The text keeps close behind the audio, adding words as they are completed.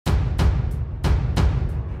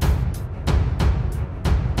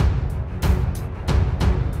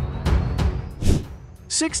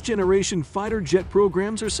Sixth-generation fighter jet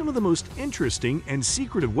programs are some of the most interesting and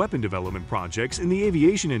secretive weapon development projects in the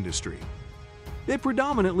aviation industry. They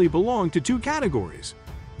predominantly belong to two categories: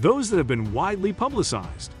 those that have been widely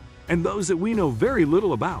publicized and those that we know very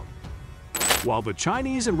little about. While the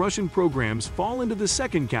Chinese and Russian programs fall into the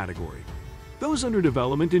second category, those under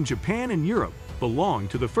development in Japan and Europe belong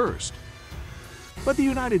to the first. But the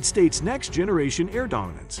United States Next Generation Air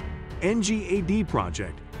Dominance (NGAD)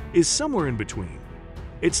 project is somewhere in between.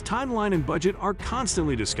 Its timeline and budget are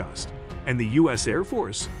constantly discussed, and the U.S. Air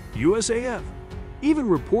Force, USAF, even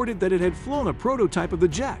reported that it had flown a prototype of the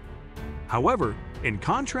jet. However, in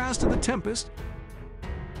contrast to the Tempest,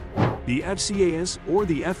 the FCAS, or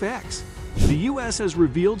the FX, the U.S. has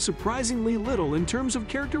revealed surprisingly little in terms of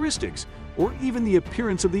characteristics or even the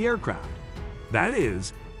appearance of the aircraft. That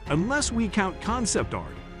is, unless we count concept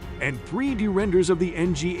art and 3D renders of the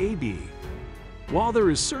NGAD. While there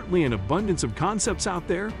is certainly an abundance of concepts out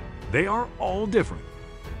there, they are all different.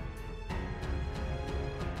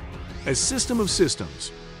 A system of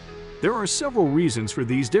systems. There are several reasons for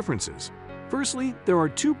these differences. Firstly, there are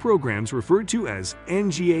two programs referred to as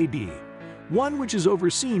NGAD, one which is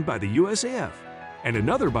overseen by the USAF and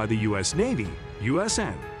another by the US Navy,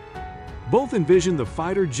 USN. Both envision the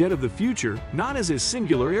fighter jet of the future not as a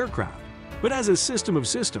singular aircraft, but as a system of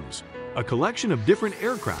systems, a collection of different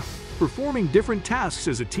aircraft performing different tasks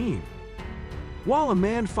as a team. While a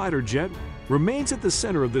manned fighter jet remains at the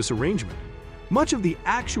center of this arrangement, much of the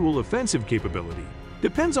actual offensive capability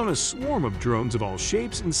depends on a swarm of drones of all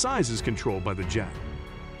shapes and sizes controlled by the jet.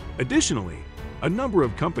 Additionally, a number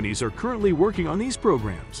of companies are currently working on these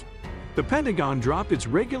programs. The Pentagon dropped its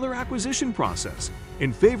regular acquisition process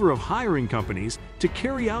in favor of hiring companies to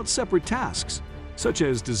carry out separate tasks, such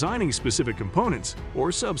as designing specific components or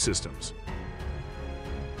subsystems.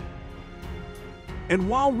 And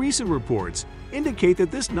while recent reports indicate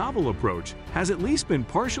that this novel approach has at least been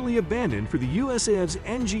partially abandoned for the USAF's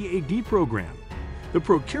NGAD program, the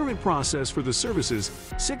procurement process for the service's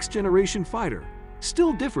sixth-generation fighter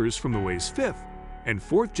still differs from the ways fifth and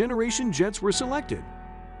fourth-generation jets were selected.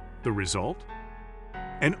 The result?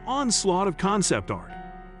 An onslaught of concept art,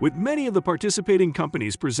 with many of the participating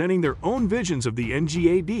companies presenting their own visions of the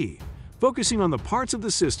NGAD, focusing on the parts of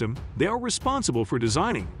the system they are responsible for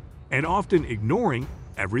designing, and often ignoring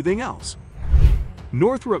everything else.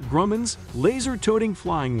 Northrop Grumman's laser-toting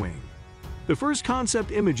flying wing. The first concept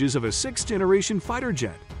images of a sixth-generation fighter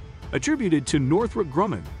jet, attributed to Northrop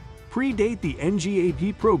Grumman, predate the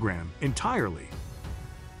NGAD program entirely.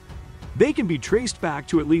 They can be traced back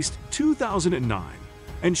to at least 2009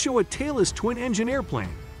 and show a tailless twin-engine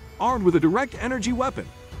airplane armed with a direct energy weapon.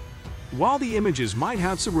 While the images might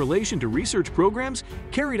have some relation to research programs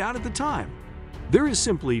carried out at the time, there is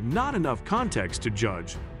simply not enough context to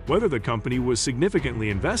judge whether the company was significantly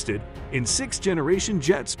invested in sixth-generation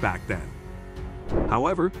jets back then.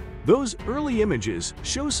 However, those early images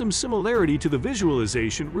show some similarity to the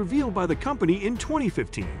visualization revealed by the company in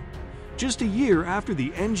 2015, just a year after the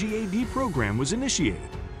NGAD program was initiated.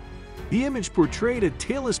 The image portrayed a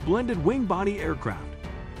tailless blended wing-body aircraft,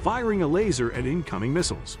 firing a laser at incoming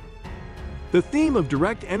missiles. The theme of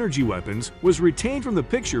direct energy weapons was retained from the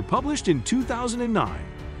picture published in 2009,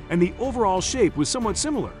 and the overall shape was somewhat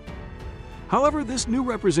similar. However, this new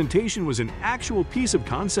representation was an actual piece of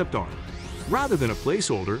concept art, rather than a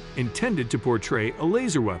placeholder intended to portray a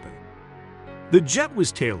laser weapon. The jet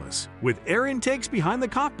was tailless, with air intakes behind the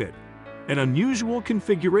cockpit, an unusual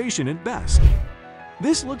configuration at best.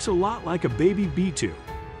 This looks a lot like a baby B-2,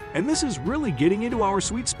 and this is really getting into our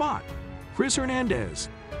sweet spot, Chris Hernandez,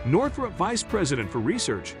 Northrop Vice President for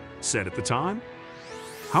Research, said at the time.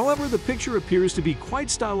 However, the picture appears to be quite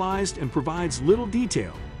stylized and provides little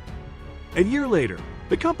detail. A year later,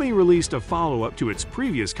 the company released a follow-up to its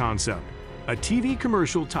previous concept, a TV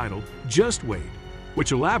commercial titled Just Wait,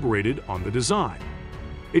 which elaborated on the design.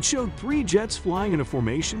 It showed three jets flying in a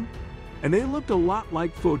formation, and they looked a lot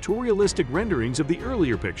like photorealistic renderings of the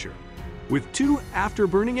earlier picture, with two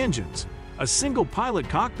afterburning engines, a single pilot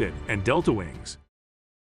cockpit, and delta wings.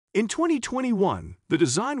 In 2021, the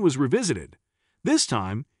design was revisited, this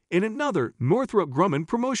time in another Northrop Grumman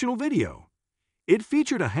promotional video. It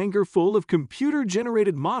featured a hangar full of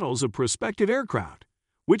computer-generated models of prospective aircraft,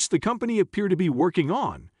 which the company appeared to be working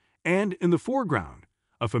on, and in the foreground,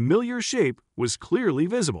 a familiar shape was clearly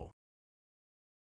visible.